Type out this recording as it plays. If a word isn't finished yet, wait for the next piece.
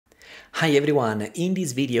Hi everyone, in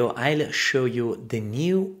this video I'll show you the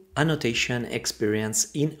new annotation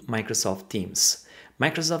experience in Microsoft Teams.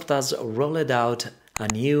 Microsoft has rolled out a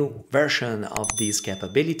new version of this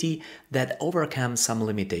capability that overcomes some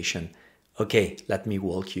limitation. Okay, let me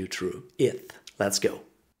walk you through it. Let's go.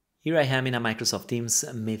 Here I am in a Microsoft Teams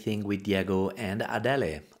meeting with Diego and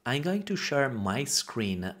Adele. I'm going to share my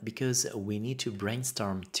screen because we need to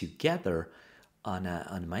brainstorm together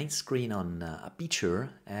on my screen on a picture,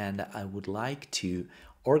 and I would like to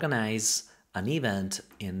organize an event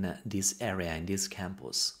in this area, in this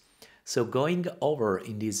campus. So going over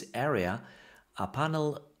in this area,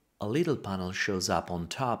 a little panel shows up on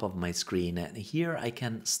top of my screen, and here I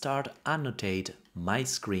can start annotate my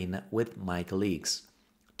screen with my colleagues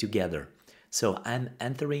together. So I'm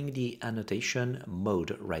entering the annotation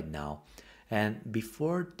mode right now. And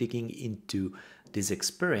before digging into this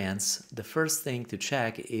experience, the first thing to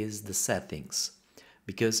check is the settings,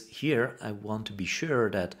 because here I want to be sure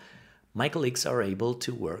that my colleagues are able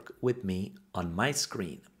to work with me on my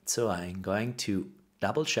screen. So I'm going to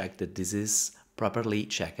double check that this is properly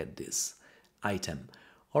checked, this item.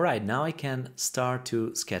 All right, now I can start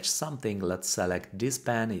to sketch something. Let's select this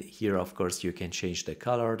pen. Here, of course, you can change the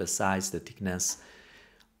color, the size, the thickness,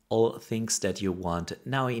 all things that you want.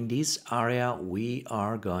 Now in this area we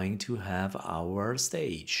are going to have our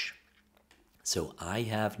stage. So I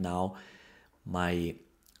have now my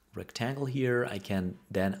rectangle here. I can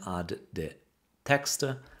then add the text.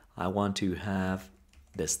 I want to have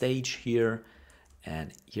the stage here,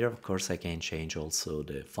 and here of course I can change also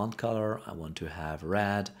the font color. I want to have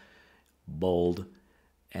red, bold,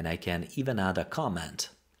 and I can even add a comment.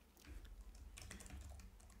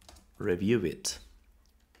 Review it.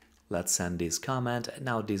 Let's send this comment.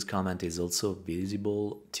 Now this comment is also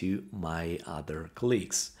visible to my other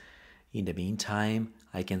colleagues. In the meantime,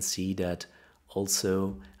 I can see that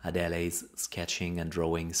also Adele is sketching and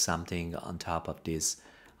drawing something on top of this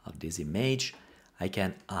image. I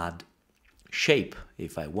can add shape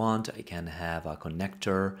if I want. I can have a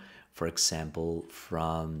connector, for example,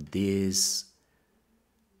 from this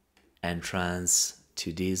entrance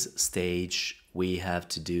to this stage. We have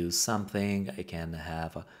to do something. I can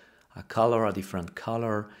have a color, a different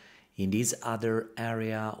color. In this other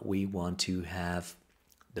area, we want to have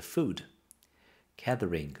the food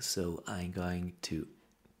gathering. So I'm going to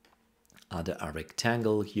add a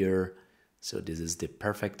rectangle here. So this is the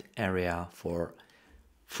perfect area for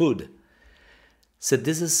food. So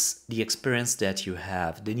this is the experience that you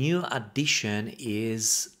have. The new addition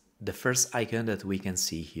is the first icon that we can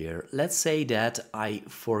see here. Let's say that I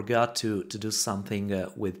forgot to do something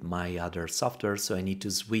with my other software, so I need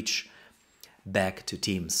to switch back to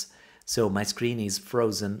Teams. So my screen is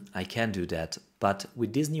frozen, I can do that. But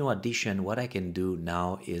with this new addition, what I can do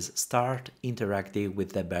now is start interacting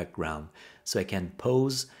with the background. So I can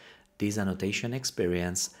pause this annotation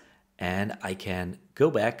experience and I can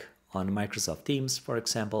go back on Microsoft Teams, for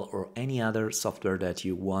example, or any other software that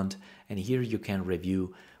you want. And here you can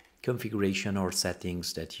review configuration or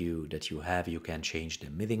settings that you have. You can change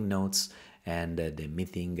the meeting notes and the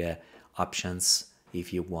meeting options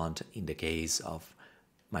if you want in the case of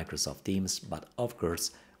Microsoft Teams, but of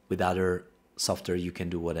course with other software you can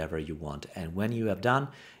do whatever you want. And when you have done,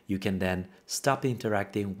 you can then stop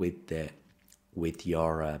interacting with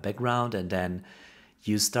your background, and then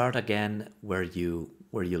you start again where you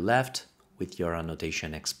left with your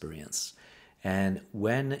annotation experience. And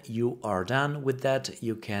when you are done with that,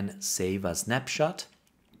 you can save a snapshot,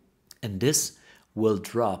 and this will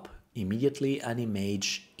drop immediately an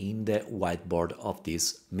image in the whiteboard of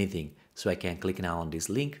this meeting. So I can click now on this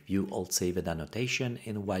link, view all saved annotation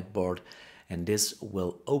in whiteboard, and this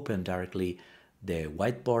will open directly the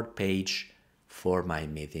whiteboard page for my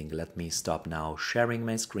meeting. Let me stop now sharing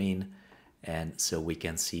my screen, and so we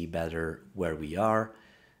can see better where we are.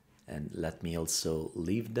 And let me also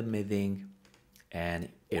leave the meeting. And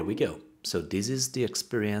here we go. So this is the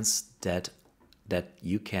experience that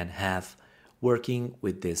you can have working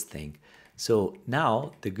with this thing. So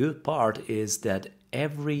now the good part is that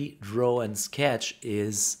every draw and sketch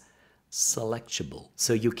is selectable.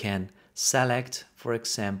 So you can select, for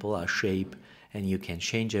example, a shape, and you can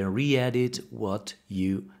change and re-edit what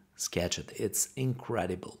you sketched. It's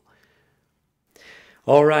incredible.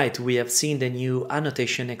 All right, we have seen the new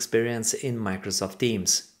annotation experience in Microsoft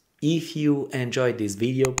Teams. If you enjoyed this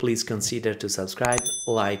video, please consider to subscribe,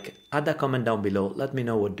 like, add a comment down below. Let me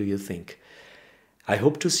know what do you think. I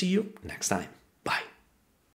hope to see you next time.